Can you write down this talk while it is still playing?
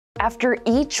After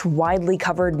each widely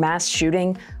covered mass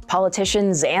shooting,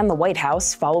 politicians and the White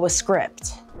House follow a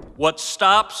script. What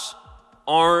stops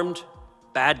armed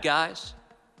bad guys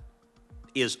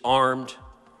is armed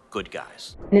good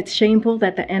guys. And it's shameful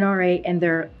that the NRA and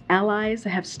their allies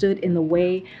have stood in the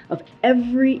way of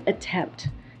every attempt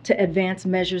to advance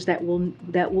measures that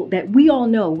we all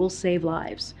know will save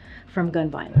lives from gun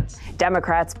violence.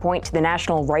 Democrats point to the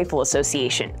National Rifle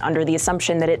Association under the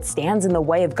assumption that it stands in the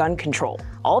way of gun control,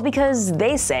 all because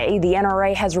they say the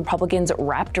NRA has Republicans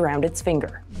wrapped around its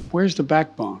finger. Where's the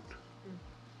backbone?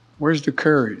 Where's the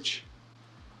courage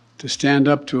to stand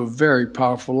up to a very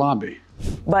powerful lobby?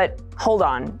 But hold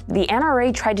on, the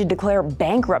NRA tried to declare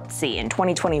bankruptcy in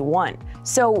 2021.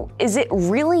 So is it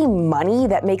really money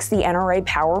that makes the NRA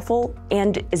powerful?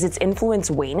 And is its influence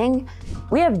waning?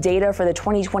 We have data for the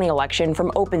 2020 election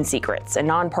from Open Secrets, a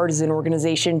nonpartisan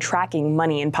organization tracking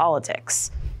money in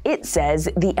politics. It says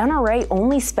the NRA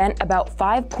only spent about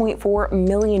 $5.4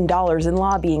 million in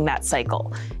lobbying that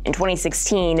cycle. In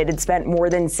 2016, it had spent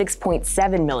more than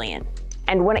 $6.7 million.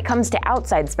 And when it comes to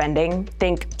outside spending,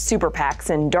 think super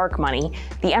PACs and dark money,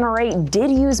 the NRA did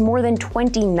use more than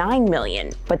 $29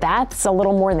 million, but that's a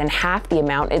little more than half the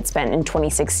amount it spent in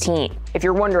 2016. If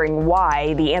you're wondering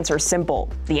why, the answer's simple.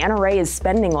 The NRA is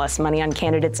spending less money on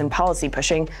candidates and policy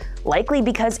pushing, likely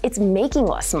because it's making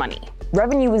less money.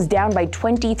 Revenue was down by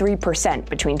 23%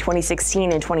 between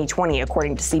 2016 and 2020,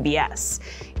 according to CBS.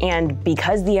 And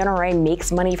because the NRA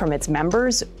makes money from its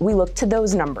members, we look to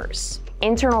those numbers.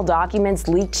 Internal documents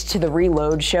leaked to The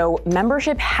Reload show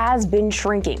membership has been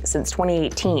shrinking since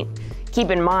 2018. Keep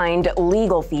in mind,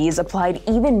 legal fees applied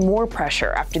even more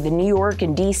pressure after the New York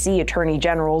and DC attorney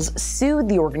generals sued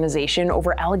the organization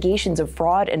over allegations of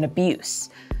fraud and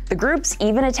abuse. The groups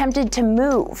even attempted to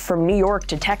move from New York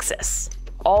to Texas.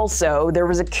 Also, there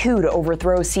was a coup to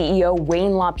overthrow CEO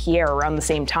Wayne LaPierre around the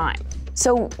same time.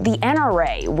 So the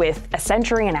NRA, with a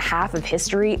century and a half of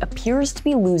history, appears to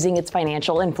be losing its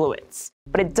financial influence.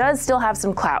 But it does still have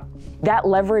some clout. That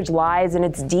leverage lies in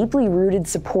its deeply rooted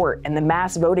support and the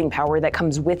mass voting power that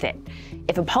comes with it.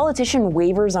 If a politician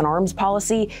wavers on arms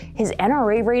policy, his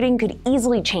NRA rating could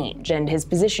easily change and his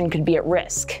position could be at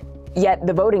risk. Yet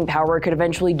the voting power could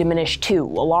eventually diminish too,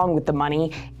 along with the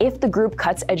money, if the group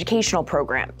cuts educational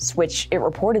programs, which it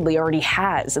reportedly already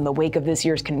has in the wake of this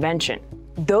year's convention.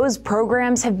 Those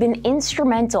programs have been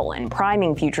instrumental in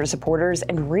priming future supporters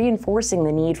and reinforcing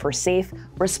the need for safe,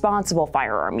 responsible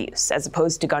firearm use as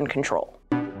opposed to gun control.